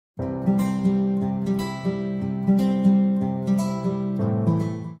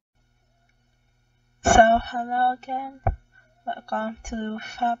So hello again, welcome to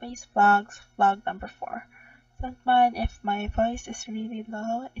FabAc3 Vlogs, vlog number 4. Don't mind if my voice is really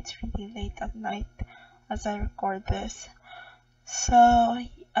low, it's really late at night as I record this. So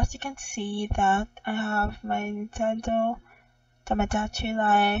as you can see that I have my Nintendo Tamagotchi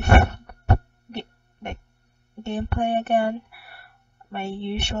Life like gameplay again, my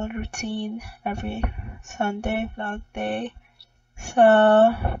usual routine every Sunday vlog day.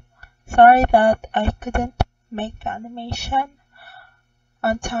 So sorry that I couldn't make the animation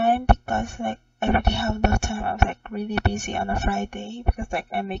on time because I really have no time. I was really busy on a Friday because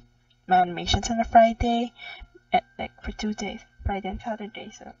I make my animations on a Friday and for 2 days, Friday and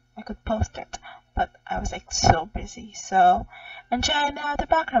Saturday, so I could post it. But I was so busy. So enjoy now the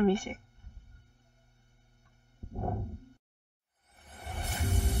background music.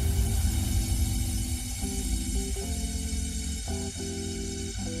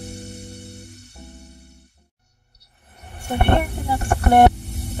 So here in the next clip,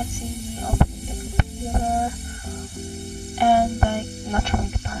 you can see me opening the computer and not showing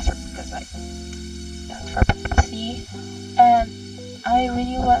the password because that's for PC. And I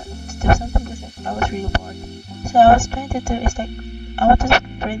really want to do something because I was really bored. So I was trying to do is I wanted to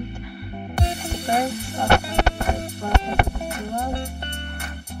print stickers of my favorite vlogs.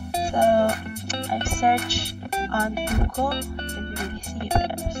 So I searched on Google and didn't really see it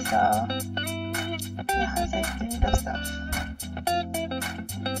there. So yeah, I was doing that stuff.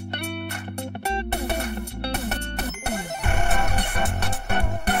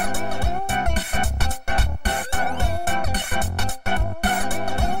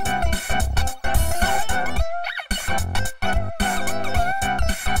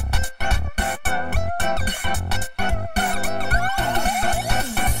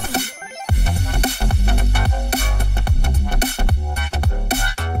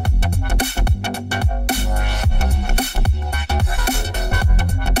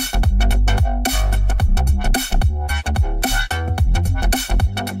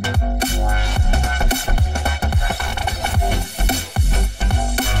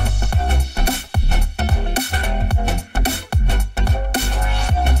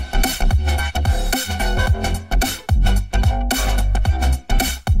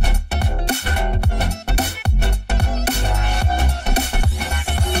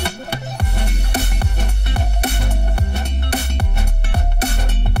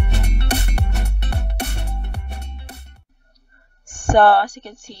 So as you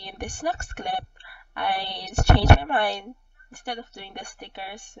can see in this next clip, I changed my mind. Instead of doing the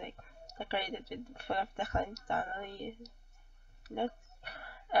stickers decorated with full of Declan Donnelly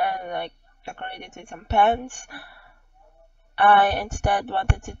and decorated with some pens, I instead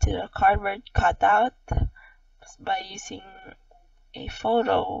wanted to do a cardboard cutout by using a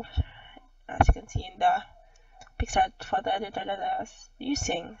photo, as you can see in the Pixar photo editor that I was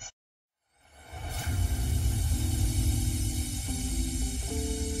using.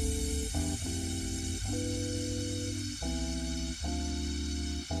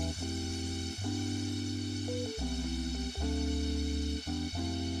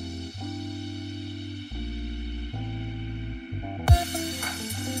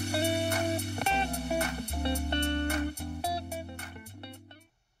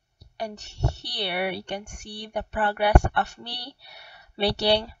 And here you can see the progress of me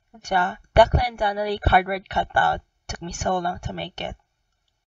making the Declan Donnelly cardboard cutout. Took me so long to make it.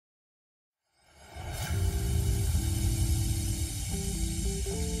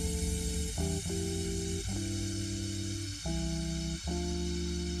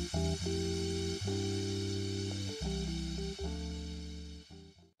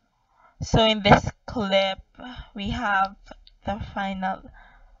 So in this clip, we have the final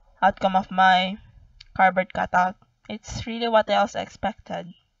outcome of my cardboard cutout. It's really what I also expected.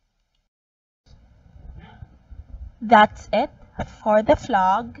 That's it for the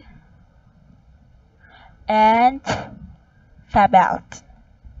vlog, and fab out.